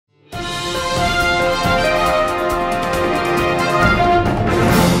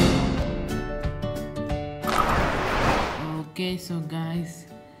Okay, so guys,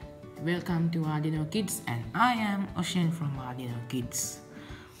 welcome to Arduino Kids, and I am Ocean from Arduino Kids.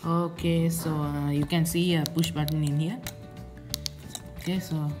 Okay, so you can see a push button in here. Okay,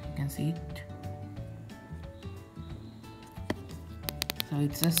 so you can see it. So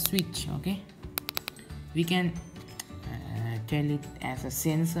it's a switch. Okay, we can tell it as a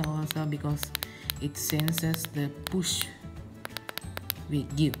sensor also because it senses the push we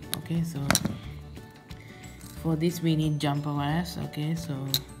give. Okay, so for this we need jumper wires. Okay, so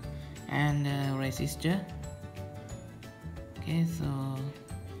and resistor. Okay, so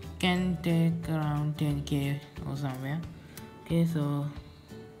can take around 10k or somewhere. Okay, so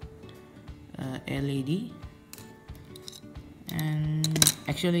LED, and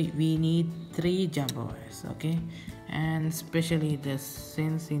actually we need 3 jumper wires. Okay, and especially the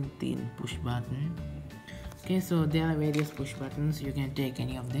sensing thin push button. Okay, so there are various push buttons, you can take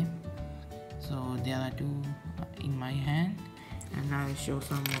any of them. So there are 2 in my hand, and I'll show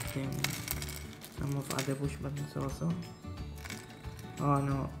some of them, some of other push buttons also. Oh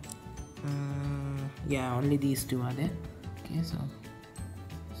no, yeah, only these 2 are there. Okay, so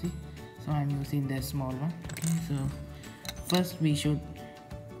see, so I'm using the small one. Okay, so first we should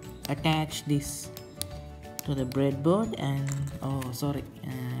attach this to the breadboard, and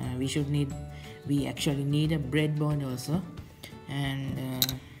we actually need a breadboard also, and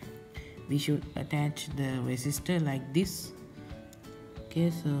we should attach the resistor like this.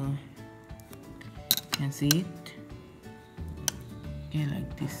 Okay, so you can see it. Okay,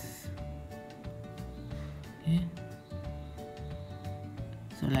 like this. Okay,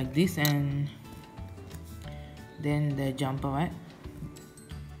 so like this, and then the jumper wire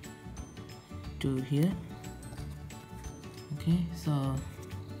to here. Okay, so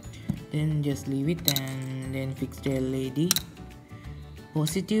then just leave it, and then fix the LED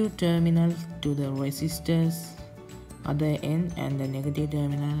positive terminal to the resistors other end, and the negative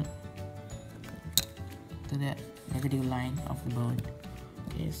terminal to the negative line of the board.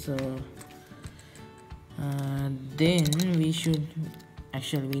 Okay, so then we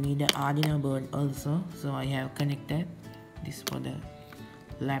need the Arduino board also, so I have connected this for the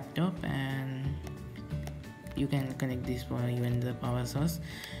laptop, and you can connect this for even the power source.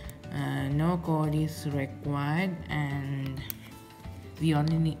 No code is required, and we are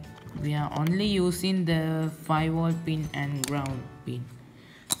only using the 5V pin and ground pin.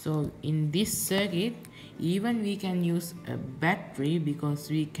 So in this circuit, even we can use a battery, because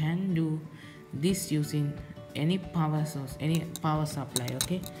we can do this using any power source, any power supply.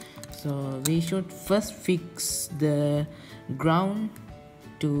 Okay, so we should first fix the ground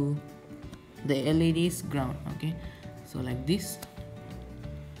to the LED's ground. Okay, so like this.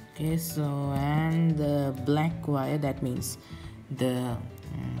 Okay, so and the black wire, that means the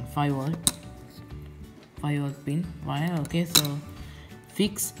 5V pin wire. Okay, so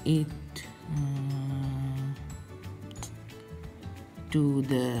fix it to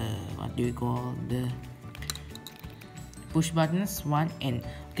the, what do we call, the push buttons 1 end.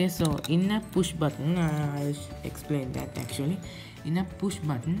 Okay, so in a push button, I'll explain that. Actually, in a push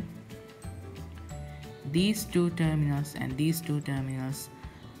button, these 2 terminals and these 2 terminals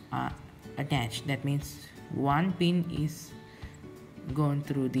are attached. That means 1 pin is gone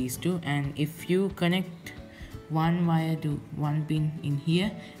through these 2, and if you connect 1 wire to 1 pin in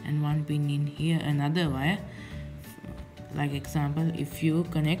here and 1 pin in here, another wire, like example, if you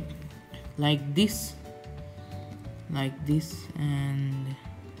connect like this, and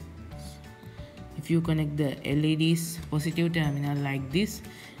if you connect the LED's positive terminal like this,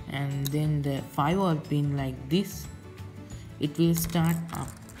 and then the 5V pin like this, it will start up.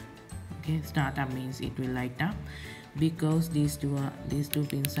 Okay, start up means it will light up, because these two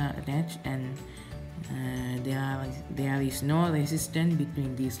pins are attached, and there is no resistance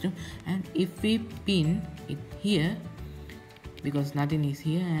between these 2. And if we pin it here, because nothing is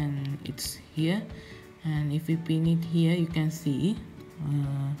here and it's here, and if we pin it here, you can see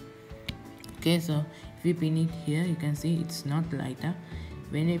okay, so if we pin it here, you can see it's not light up.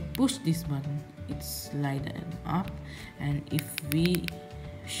 When I push this button, it's light up, and if we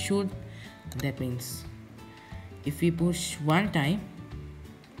should, that means if we push 1 time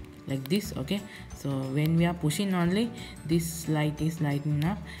like this, okay, so when we are pushing only, this light is lighting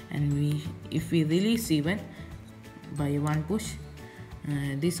up, and if we release even by 1 push,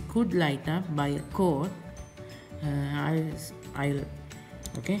 this could light up by a code.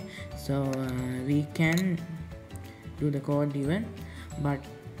 Okay, so we can do the code even, but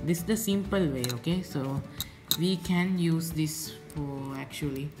this is the simple way. Okay, so we can use this for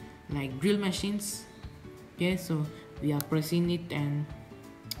actually like drill machines. Okay, so we are pressing it, and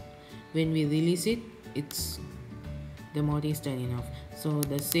when we release it, it's the motor is turning off. So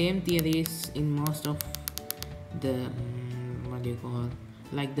the same theory is in most of the what do you call,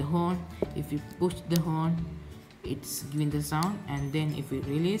 like the horn. If you push the horn, it's giving the sound, and then if we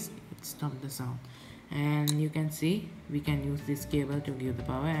release, it stops the sound. And you can see we can use this cable to give the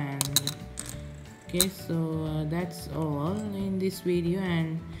power. And okay, so that's all in this video,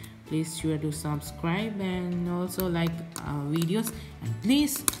 and please sure to subscribe and also like our videos, and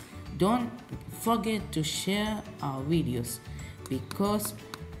please don't forget to share our videos, because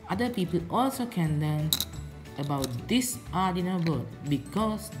other people also can learn about this Arduino board,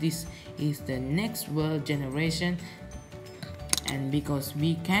 because this is the next world generation, and because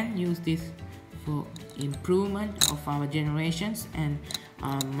we can use this for improvement of our generations, and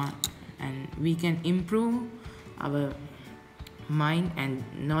we can improve our mind and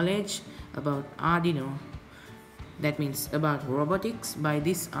knowledge about Arduino, that means about robotics, by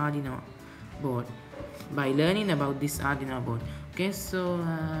this Arduino board, by learning about this Arduino board. Okay, so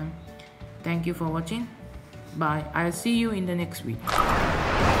thank you for watching. Bye. I'll see you in the next video.